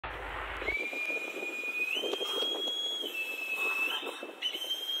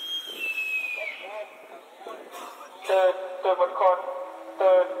ตื่นบนคน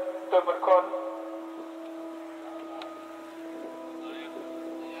ตื่นบนคน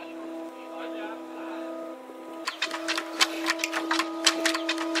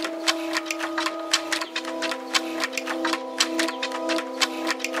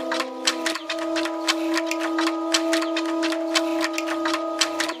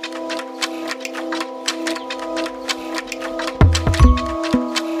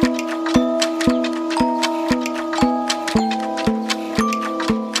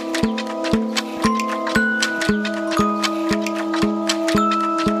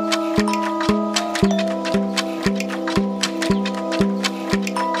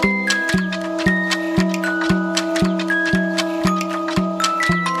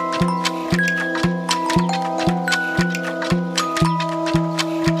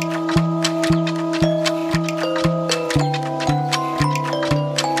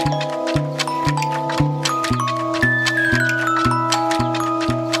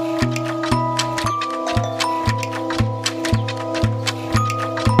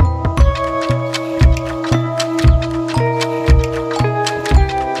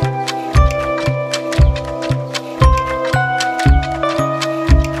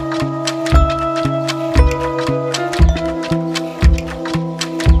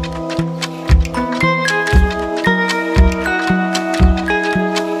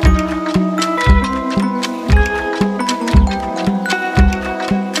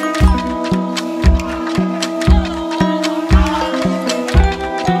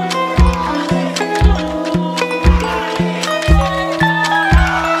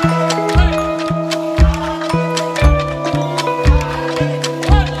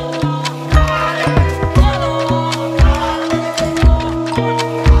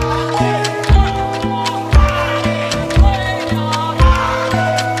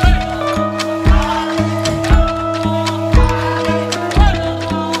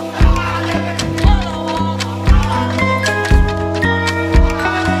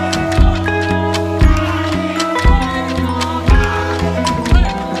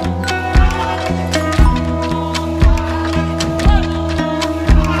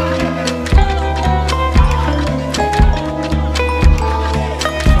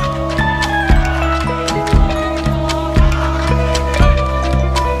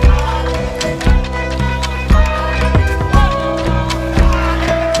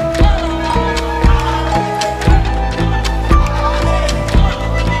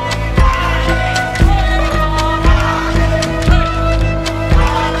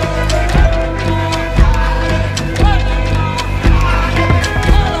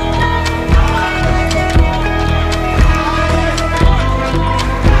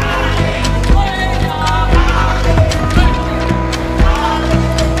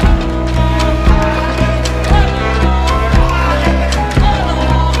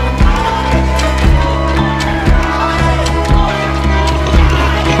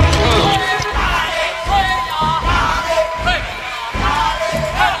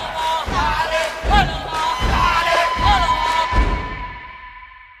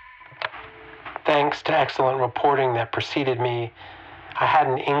Thanks to excellent reporting that preceded me, I had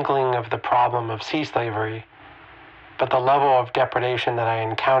an inkling of the problem of sea slavery, but the level of depredation that I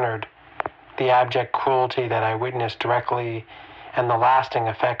encountered, the abject cruelty that I witnessed directly, and the lasting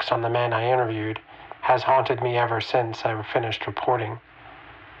effects on the men I interviewed has haunted me ever since I finished reporting.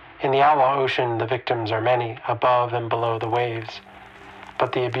 In the Outlaw Ocean, the victims are many, above and below the waves,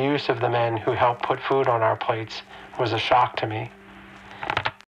 but the abuse of the men who helped put food on our plates was a shock to me.